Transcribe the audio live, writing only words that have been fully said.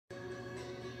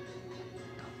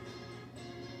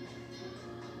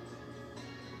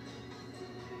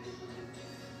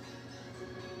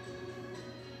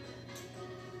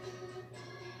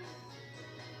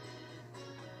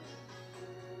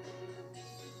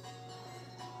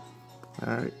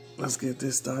Alright, let's get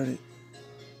this started.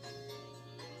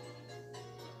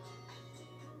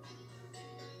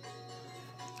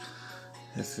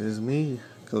 This is me,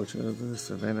 coach of the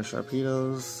Savannah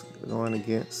Sharpedos, going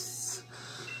against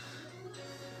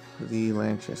the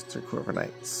Lanchester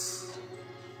Corviknights.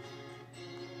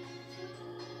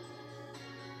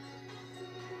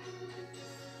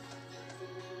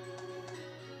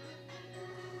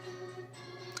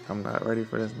 I'm not ready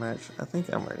for this match. I think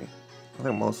I'm ready. I think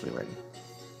I'm mostly ready.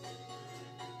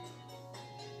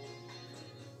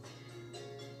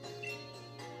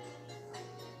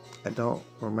 I don't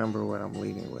remember what I'm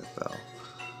leading with though.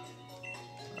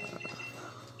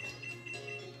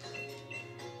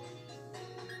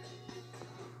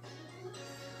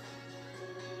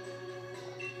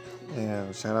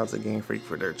 And shout out to Game Freak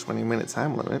for their 20-minute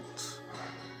time limit.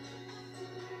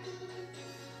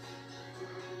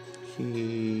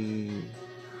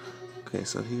 Okay,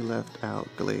 so he left out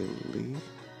Glalie.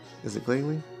 Is it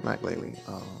Glalie? Not Glalie.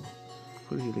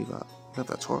 Who did he leave out? He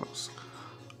left out Toros.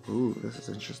 Ooh, this is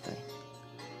interesting.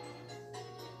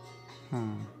 I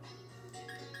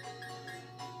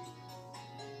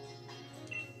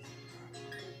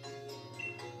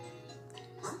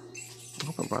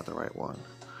hope I brought the right one.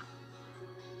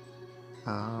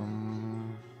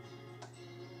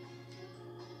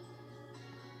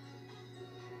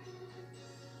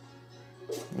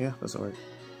 Yeah, that's all right.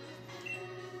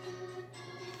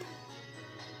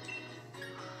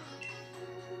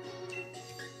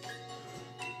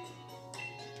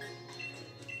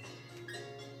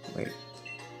 Wait.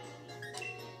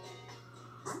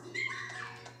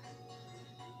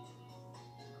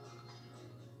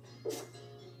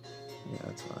 Yeah,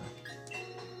 that's fine.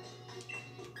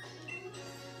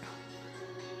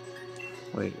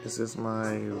 Wait, is this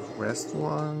my rest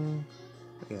one?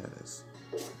 Yeah, it is.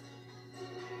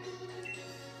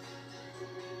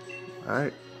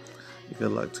 Alright.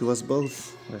 Good luck to us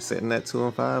both. We're sitting at 2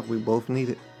 and 5. We both need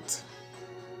it.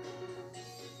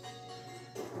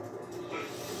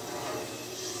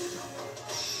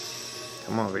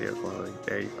 Come on, video quality.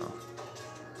 There you go.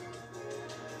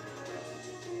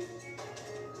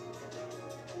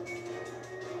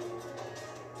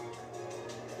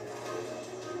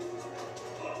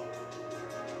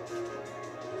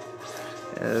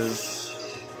 As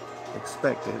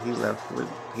expected, he led with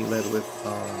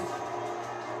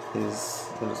his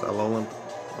Alolan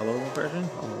version?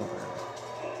 Alolan version.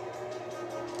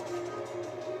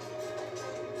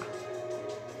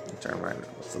 Turn right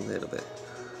just a little bit.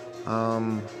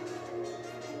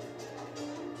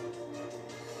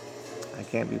 I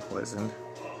can't be poisoned,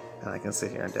 and I can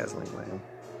sit here and dazzling blame.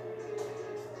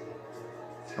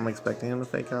 I'm expecting him to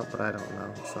fake out, but I don't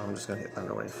know, so I'm just gonna hit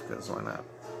Thunder Wave because why not?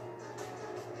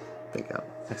 Fake out,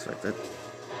 expected.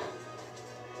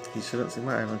 He shouldn't see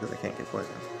my item because I can't get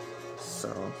poisoned. So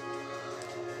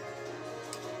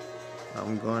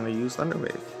I'm going to use Thunder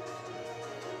Wave.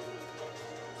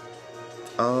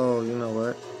 Oh, you know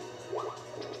what?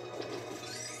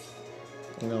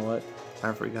 You know what?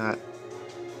 I forgot.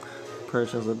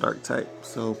 Persian's a dark type,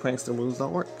 so prankster moves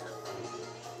don't work.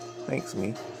 Thanks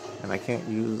me. And I can't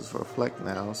use Reflect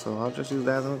now, so I'll just use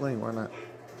Dazzling Gleam. Why not?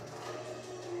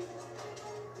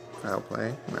 Foul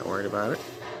play. Not worried about it.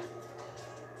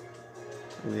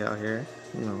 We out here,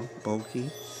 you know,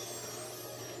 bulky.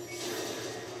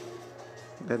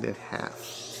 That did half.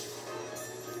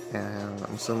 And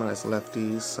I'm assuming it's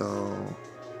lefties, so...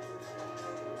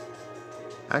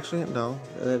 Actually, no.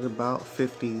 It did about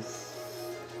 52,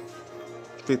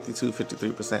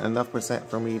 53%. Enough percent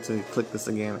for me to click this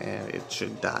again and it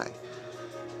should die.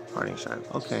 Parting shot.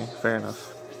 Okay, fair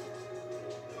enough.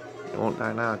 It won't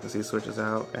die now because he switches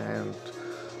out and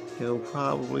he'll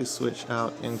probably switch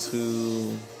out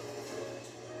into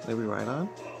maybe right on?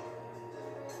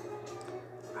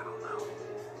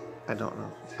 I don't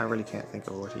know. I really can't think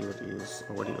of what he would use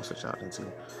or what he would switch out into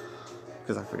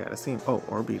because I forgot his team. Oh,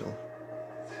 or Beetle.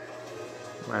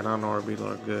 Right on or Beetle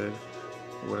are good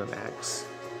with an axe.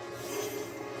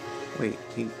 Wait,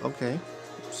 okay.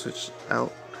 Switch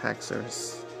out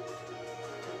Haxorus.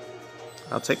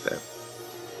 I'll take that.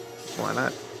 Why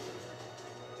not?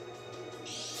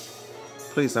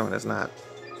 Please tell me that's not.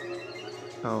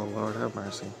 Oh, Lord have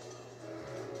mercy.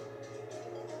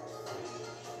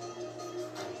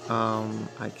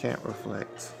 I can't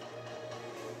reflect.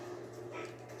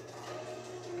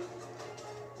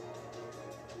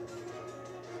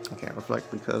 I can't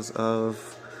reflect because of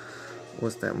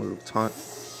what's that move? Taunt.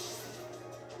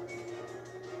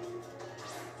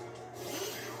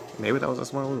 Maybe that was a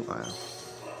smart move.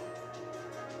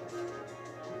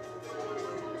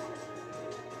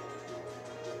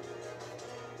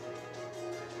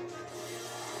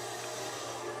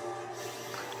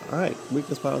 Alright,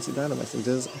 weakness policy Dynamax. And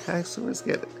does Haxorus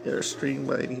get Airstream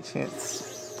by any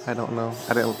chance? I don't know.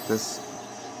 I didn't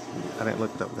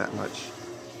look it up that much.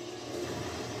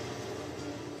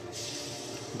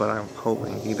 But I'm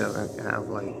hoping he doesn't have,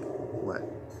 like, what?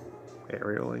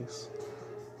 Aerial Ace?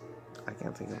 I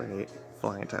can't think of any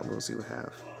flying type moves he would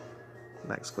have.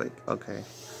 Max Quake. Okay.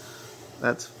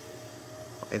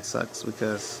 It sucks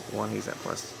because, one, he's at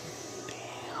plus.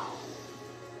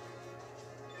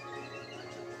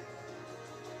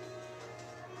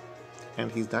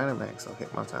 And he's Dynamax, so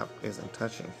Hitmontop isn't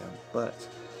touching him, but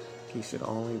he should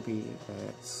only be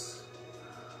at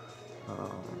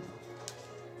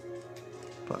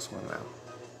 +1 now.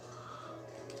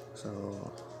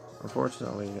 So,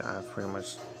 unfortunately, I've pretty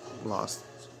much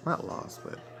not lost,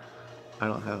 but I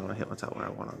don't have him on Hitmontop where I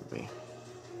want him to be.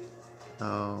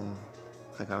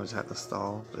 I kind of just have to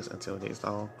stall, just until he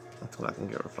stall, until I can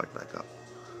get Reflect back up.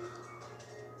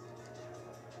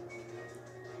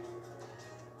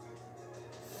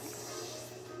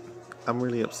 I'm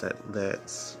really upset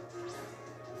that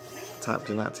Top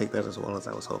did not take that as well as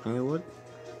I was hoping it would.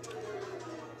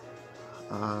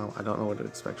 I don't know what to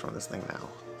expect from this thing now.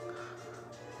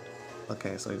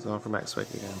 Okay, so he's going for Max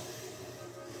Quake again.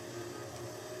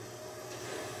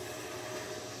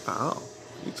 Oh,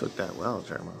 you took that well,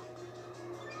 Germo.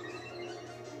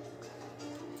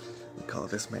 We call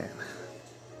this man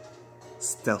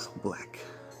Stealth Black.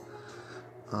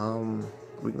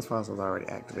 Weakness Files is already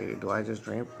activated. Do I just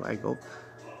Drain? Do I go?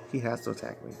 He has to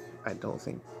attack me. I don't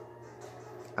think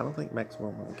Max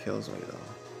Wormhole kills me though.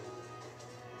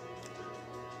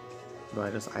 Do I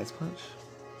just Ice Punch?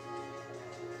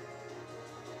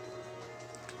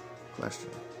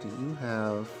 Question. Do you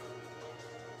have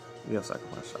Sucker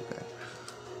Punch? Okay.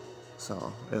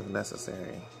 So, if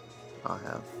necessary, I'll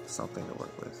have something to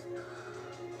work with.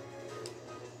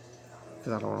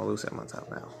 Because I don't want to lose him on top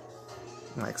now.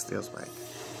 Like Steel's back.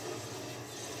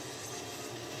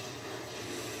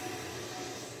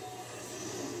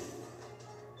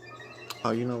 Oh,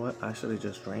 you know what? I should have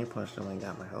just Drain Punched him and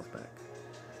got my health back.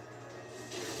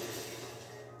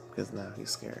 Because now he's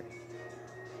scary.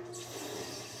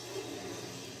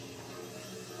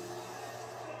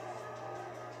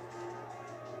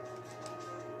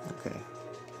 Okay.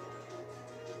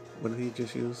 What did he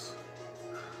just use?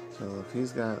 So if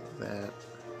he's got that,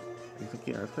 you think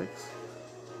he Earthquakes?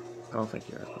 I don't think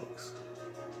he Earthquakes.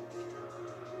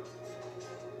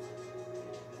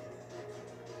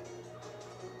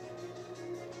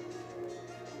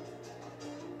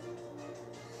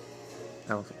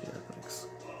 I don't think he Earthquakes.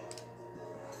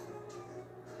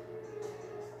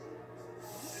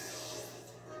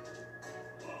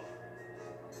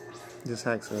 This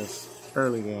Haxorus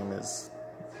early game is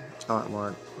a lot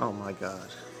more. Oh my god.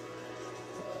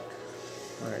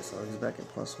 Alright, so he's back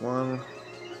at +1.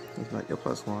 He's back at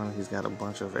 +1. He's got a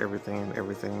bunch of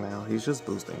everything now. He's just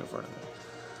boosting in front of me.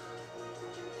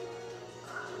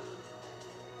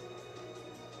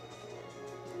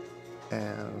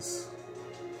 And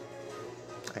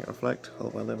I Reflect,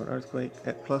 hold my Living Earthquake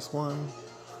at +1.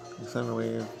 Thunder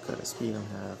Wave, cut his speed in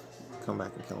half, come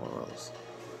back and kill my Rose.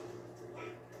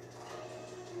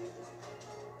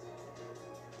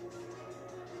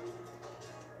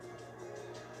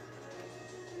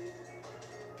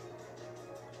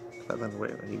 Thunder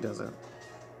Wave, and he doesn't.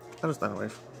 I just Thunder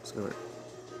Wave. Screw it.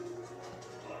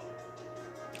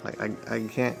 Like I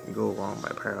can't go wrong by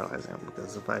paralyzing him,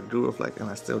 because if I do Reflect and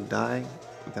I still die,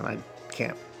 then I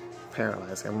can't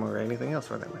paralyze him or anything else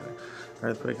for that matter.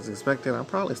 Earthquake is expected. I'm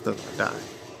probably still gonna die,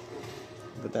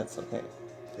 but that's okay.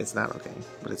 It's not okay,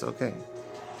 but it's okay.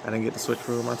 I didn't get to switch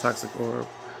through my Toxic Orb,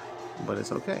 but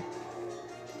it's okay.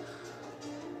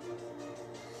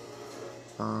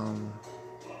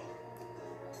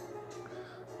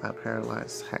 I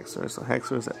paralyzed Haxorus, so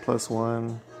Haxorus at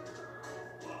 +1.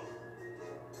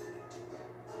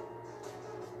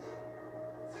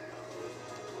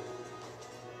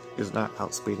 Is not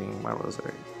outspeeding my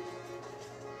Rosary.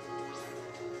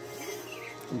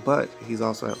 But he's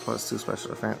also at +2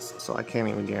 special defense, so I can't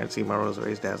even guarantee my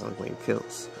Rosary's Dazzling Gleam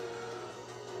kills.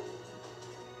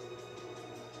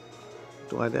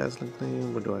 Do I Dazzling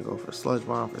Gleam, or do I go for Sludge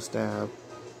Bomb for stab?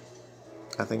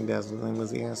 I think Dazzling Gleam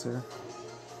was the answer.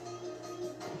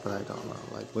 But I don't know.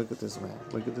 Like, look at this man.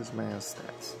 Look at this man's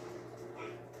stats.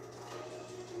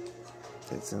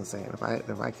 It's insane. If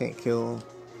I can't kill,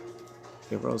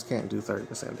 if Rose can't do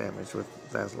 30% damage with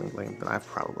Dazzling Gleam, then I've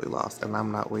probably lost. And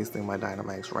I'm not wasting my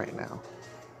Dynamax right now.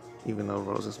 Even though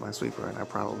Rose is my sweeper, and I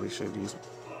probably should use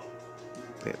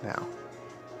it now.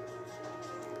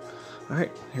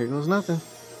 Alright, here goes nothing.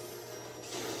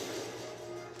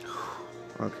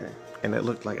 Okay, And it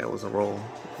looked like it was a roll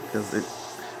because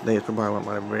the extra bar went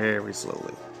by very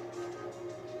slowly.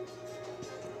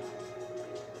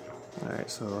 Alright,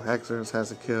 so Hexers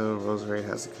has a kill, Rosemary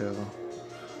has a kill,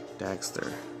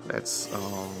 Daxter. That's,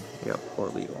 yep,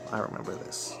 Orbeetle. I remember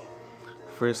this.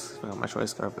 First, my choice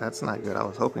scarf. That's not good. I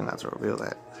was hoping not to reveal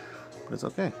that, but it's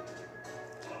okay.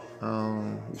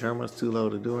 Germa's too low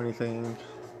to do anything.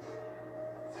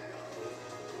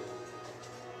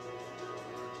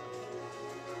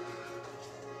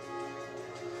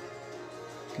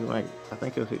 I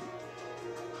think he'll hit.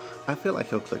 I feel like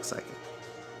he'll click Psychic.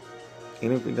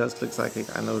 And if he does click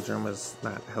Psychic, I know Germa's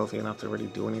not healthy enough to really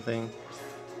do anything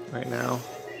right now,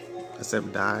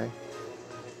 except die.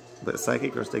 But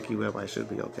Psychic or Sticky Web, I should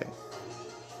be okay.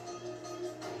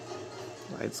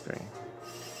 Light Screen.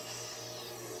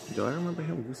 Do I remember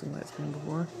him using Light Screen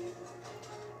before?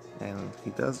 And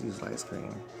he does use Light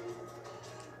Screen.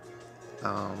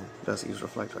 Does use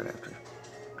Reflect right after.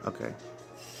 Okay.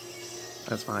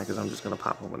 That's fine, because I'm just going to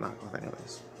pop him with knockoff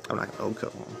anyways. I'm not going to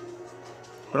kill him.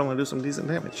 But I'm going to do some decent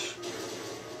damage.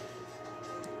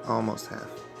 Almost half.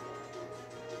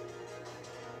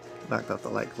 Knocked out the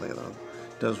light clay though.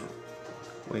 Does...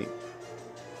 Wait.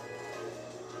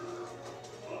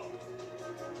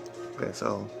 Okay,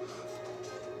 so...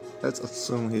 let's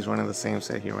assume he's running the same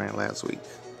set he ran last week.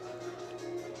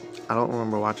 I don't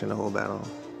remember watching the whole battle,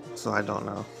 so I don't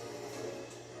know.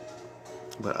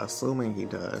 But assuming he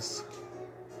does...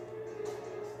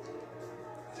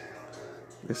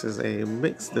 This is a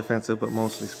mixed defensive, but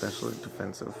mostly special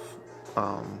defensive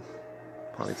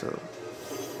Polytoad.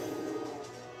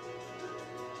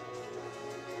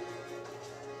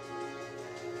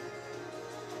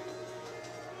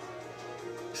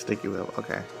 Sticky Web,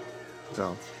 okay.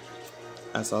 So,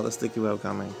 I saw the Sticky Web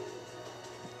coming.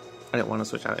 I didn't want to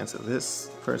switch out into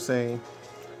this, per se,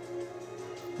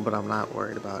 but I'm not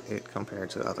worried about it compared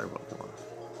to other Pokemon.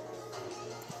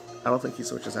 I don't think he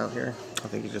switches out here. I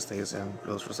think he just stays in,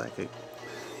 goes for Psychic.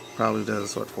 Probably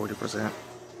does, what, 40%?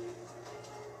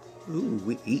 Ooh,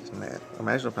 we eating that.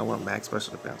 Imagine if I went max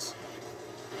special defense.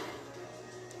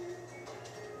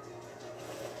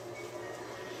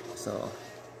 So,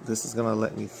 this is gonna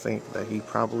let me think that he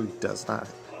probably does not.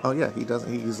 Oh yeah, he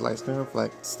doesn't. He uses Light Screen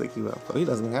Reflect, Sticky Web. So he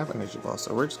doesn't even have Energy Ball.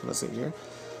 So we're just gonna sit here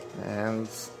and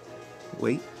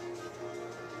wait.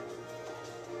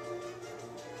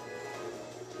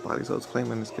 Bodytoad's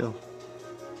claiming his kill.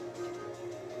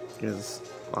 Because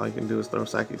all he can do is throw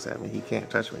Psychics at me. He can't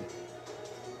touch me.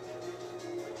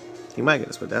 He might get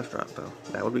a Spit Death Drop though.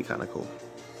 That would be kind of cool.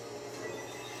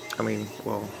 I mean,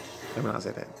 well, let me not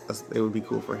say that. It would be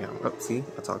cool for him. Oh, see?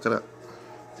 I talked it up.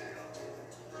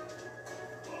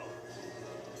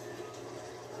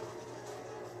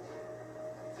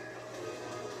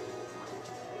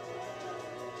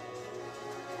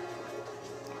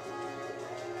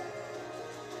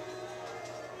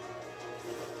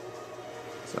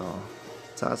 So,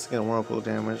 Toxic and Whirlpool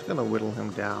damage. Gonna whittle him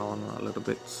down a little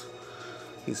bit.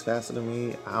 He's faster than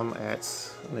me. I'm at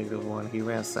 -1. He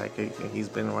ran Psychic, and he's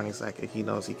been running Psychic. He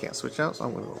knows he can't switch out, so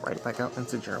I'm going to go right back out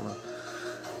into Germa.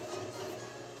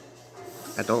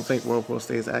 I don't think Whirlpool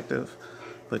stays active,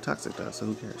 but Toxic does, so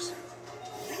who cares?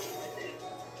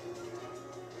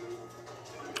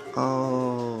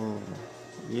 Oh,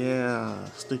 yeah,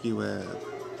 Sticky Web.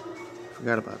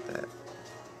 Forgot about that.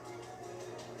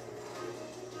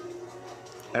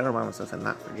 I remind myself to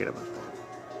not forget about that.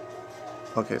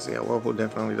 Okay, so yeah, Whirlpool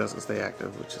definitely doesn't stay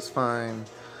active, which is fine.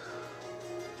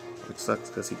 Which sucks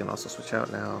because he can also switch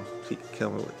out now. He can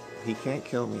kill me with... He can't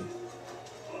kill me.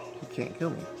 He can't kill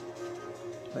me.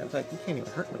 Matter of fact, he can't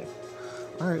even hurt me.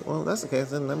 Alright, well, that's the case.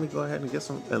 Then let me go ahead and get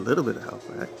a little bit of health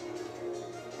back.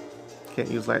 Can't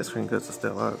use Light Screen because it's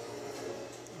still up.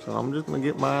 So I'm just going to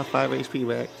get my 5 HP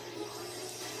back.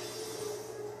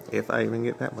 If I even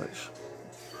get that much.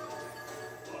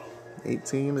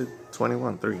 18 to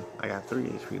 21, 3. I got 3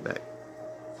 HP back.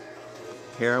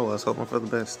 Here I was, hoping for the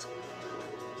best.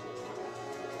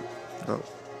 Oh,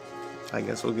 I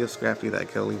guess we'll give Scrafty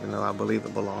that kill, even though I believe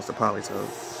it belongs to Polytoad.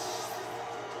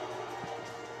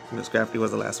 And Scrafty was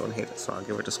the last one hit, so I'll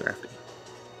give it to Scrafty.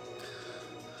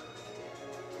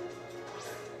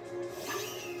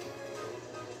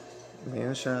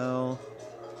 Man shall.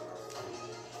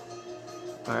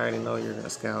 I already know you're gonna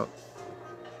scout.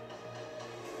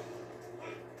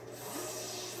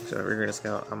 So if you're gonna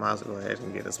scout, I might as well go ahead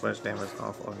and get as much damage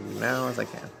off of you now as I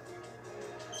can.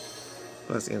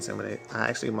 Plus the Intimidate. I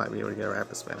actually might be able to get a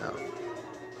Rapid Spin out.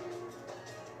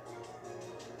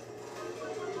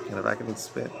 And if I can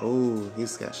spin, oh,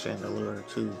 he's got Chandelure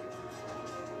too.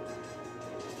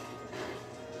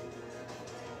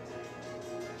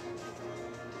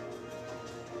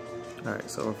 Alright,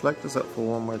 so Reflect is up for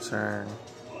one more turn.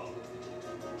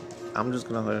 I'm just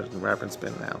gonna go ahead and wrap and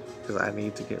spin now because I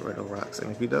need to get rid of rocks.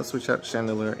 And if he does switch out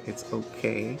Chandelier, it's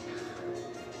okay.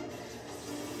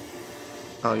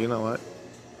 Oh, you know what?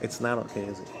 It's not okay,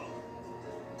 is it?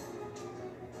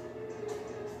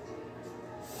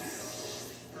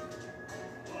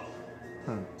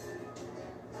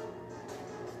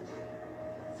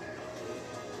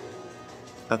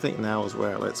 I think now is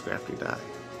where I let Scrafty die.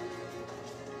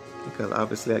 Because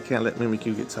obviously I can't let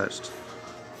Mimikyu get touched.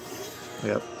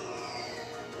 Yep.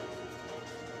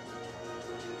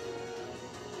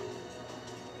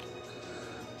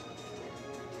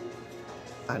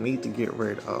 I need to get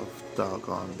rid of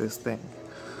doggone this thing.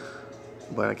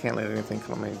 But I can't let anything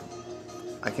come in.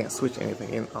 I can't switch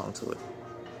anything in onto it.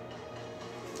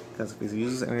 Because if he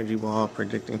uses Energy Ball,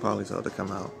 predicting Politoed to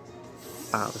come out,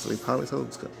 obviously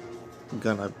Politoed's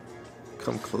gonna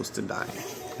come close to dying.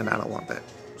 And I don't want that.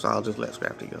 So I'll just let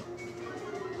Scrafty go.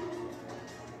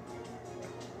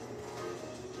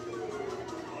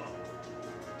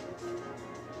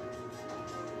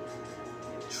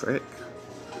 Trick.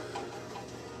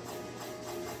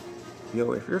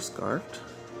 Yo, if you're scarfed,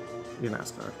 you're not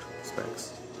scarfed.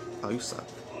 Specs. Oh, you suck.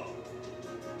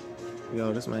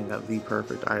 Yo, this man got the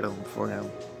perfect item for him.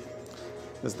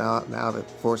 Because now that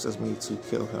forces me to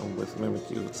kill him with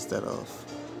Mimikyu instead of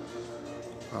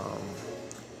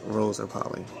Rose or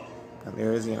Poly. And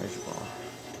there is the Energy Ball.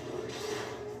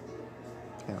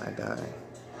 And I die.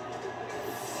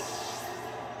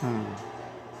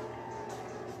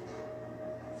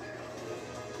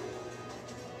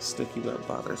 Sticky web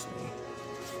bothers me.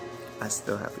 I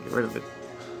still have to get rid of it.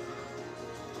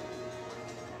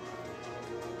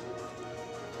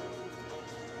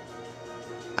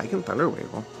 I can Thunder Wave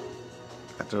him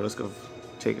at the risk of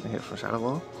taking a hit from Shadow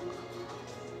Ball.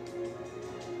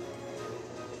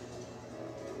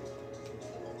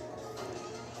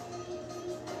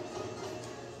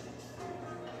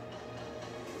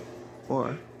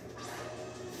 Or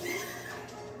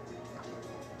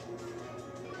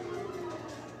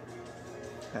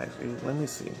actually, let me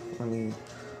see.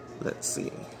 Let's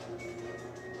see.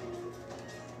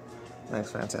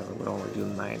 Max Phantasm would only do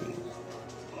 90.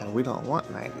 And we don't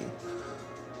want 90.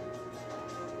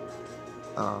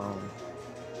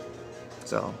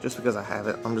 So just because I have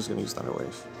it, I'm just gonna use Thunder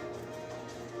Wave.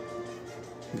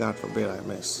 God forbid I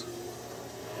miss.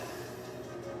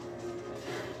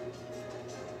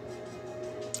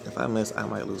 If I miss, I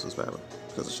might lose this battle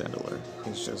because of Chandelier.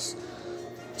 It's just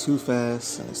too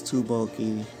fast and it's too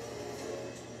bulky.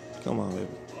 Come on, baby.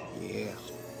 Yeah.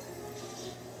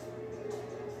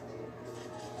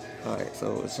 Alright,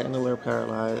 so Chandelier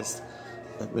paralyzed.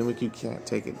 If Mimikyu can't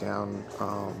take it down,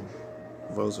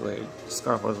 Roserade,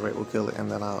 Scarf Roserade will kill it,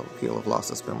 and then I'll heal if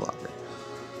lost a spin blocker.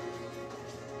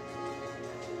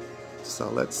 So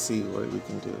let's see what we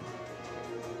can do.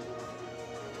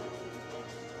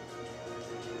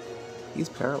 He's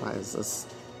paralyzed.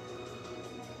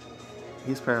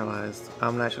 He's paralyzed.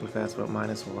 I'm naturally fast, but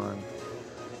 -1.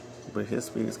 But his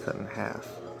speed is cut in half.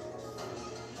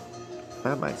 If I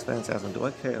have Max Phantasm, do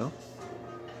I KO?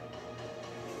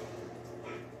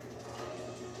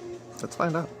 Let's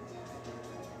find out.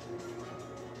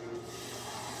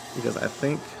 Because I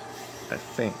think,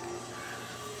 okay,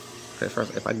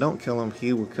 first, if I don't kill him,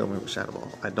 he will kill me with Shadow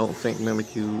Ball. I don't think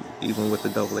Mimikyu, even with the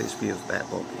double HP, is that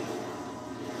bulky.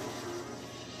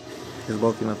 He's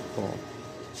bulky enough to pull.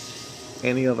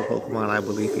 Any other Pokemon, I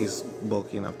believe he's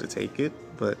bulky enough to take it,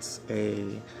 but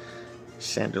a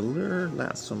Chandelier,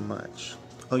 not so much.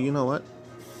 Oh, you know what?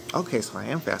 Okay, so I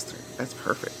am faster. That's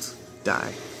perfect.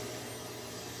 Die.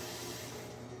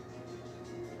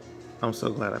 I'm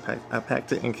so glad I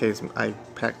packed it in case I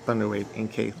packed Thunder Wave in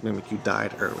case Mimikyu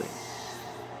died early.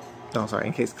 No, sorry,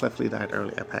 in case Clefly died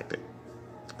early, I packed it.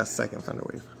 A second Thunder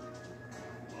Wave.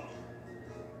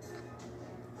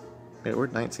 Yeah, we're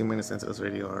 19 minutes into this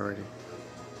video already.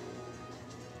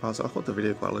 Also, I hope the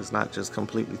video quality is not just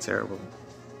completely terrible.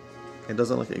 It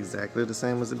doesn't look exactly the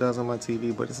same as it does on my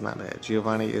TV, but it's not bad.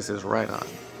 Giovanni is his right on.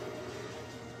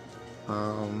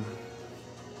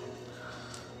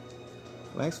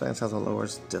 Max Phantasm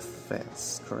lowers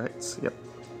defense, correct? Yep.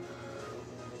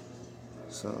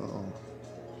 So,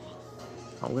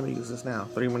 I'm going to use this now.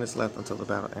 3 minutes left until the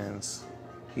battle ends.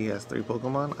 He has 3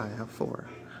 Pokemon, I have 4.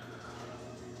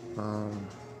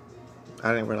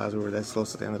 I didn't realize we were that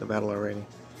close to the end of the battle already.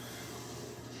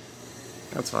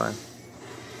 That's fine.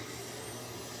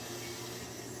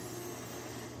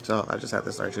 So I just have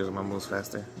to start choosing my moves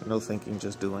faster. No thinking,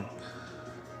 just doing.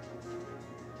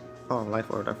 Oh, Life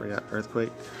Orb, I forgot.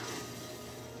 Earthquake.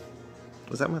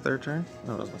 Was that my 3rd turn?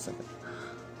 No, that was my 2nd.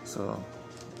 So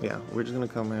Yeah, we're just gonna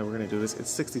come in. We're gonna do this. It's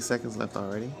 60 seconds left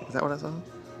already. Is that what I saw?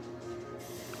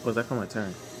 Was that from my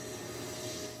turn?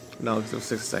 No, because it was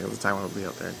 60 seconds. The timer will be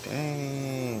up there.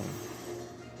 Dang.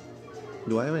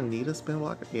 Do I even need a spin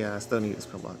blocker? Yeah, I still need a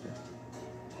spin blocker.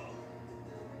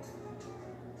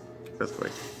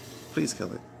 Earthquake. Please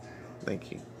kill it.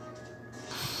 Thank you.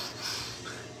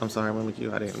 I'm sorry,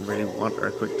 Mimikyu. I didn't really want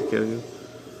Earthquake to kill you.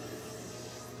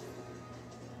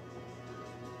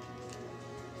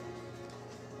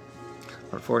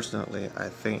 Unfortunately, I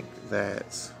think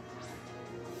that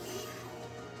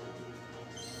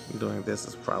doing this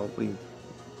is probably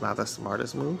not the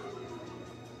smartest move.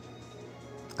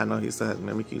 I know he still has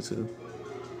Mimikyu too.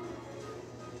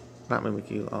 Not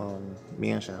Mimikyu,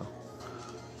 Mienshao.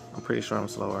 I'm pretty sure I'm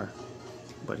slower,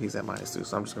 but he's at -2,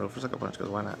 so I'm just gonna go for Sucker Punch, because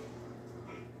why not?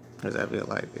 His Aviate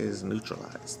Light is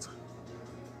neutralized.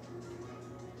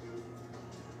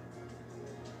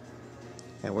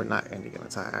 And we're not ending in a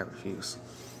tie, I refuse.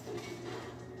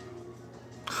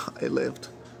 It lived.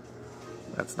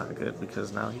 That's not good,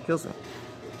 because now he kills me.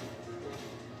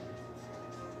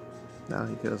 Now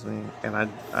he kills me, and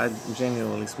I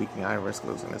genuinely speaking, I risk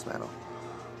losing this battle.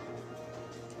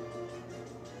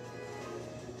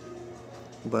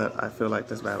 But I feel like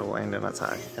this battle will end in a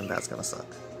tie, and that's gonna suck.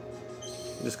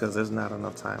 Just because there's not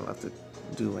enough time left to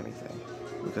do anything.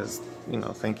 Because, you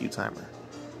know, thank you, timer.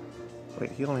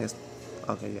 Wait, he only has...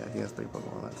 Okay, yeah, he has 3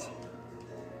 Pokemon left.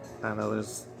 I know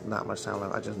there's not much time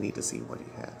left, I just need to see what he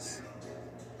has.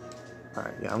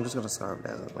 Alright, yeah, I'm just gonna Scarf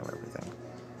Dazzle and win everything.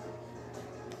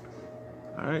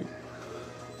 Alright.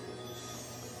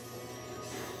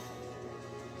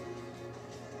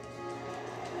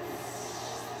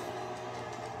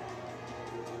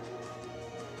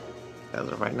 As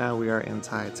of right now, we are in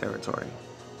tie territory.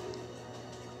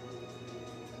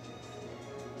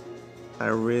 I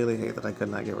really hate that I could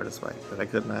not get rid of Spike, that I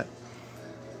could not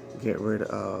get rid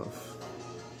of...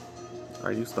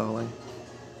 Are you stalling?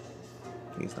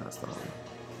 He's not stalling.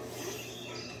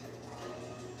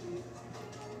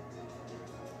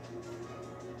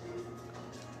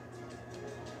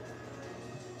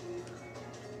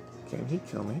 Can he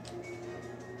kill me?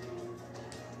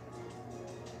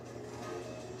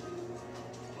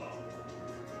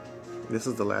 This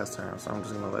is the last turn, so I'm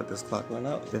just gonna let this clock run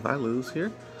out. If I lose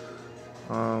here,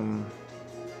 I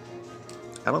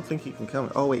don't think he can kill me.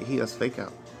 Oh wait, he has Fake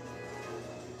Out.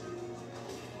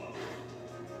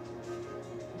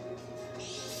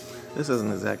 This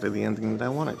isn't exactly the ending that I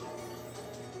wanted.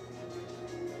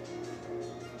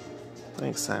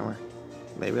 Thanks, timer.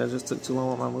 Maybe I just took too long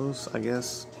with my moves, I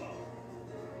guess.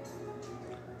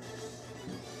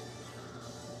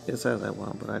 It says I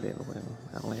won, but I didn't win.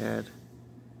 I only had...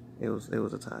 It was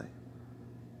a tie.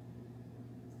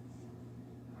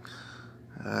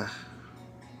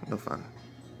 No fun.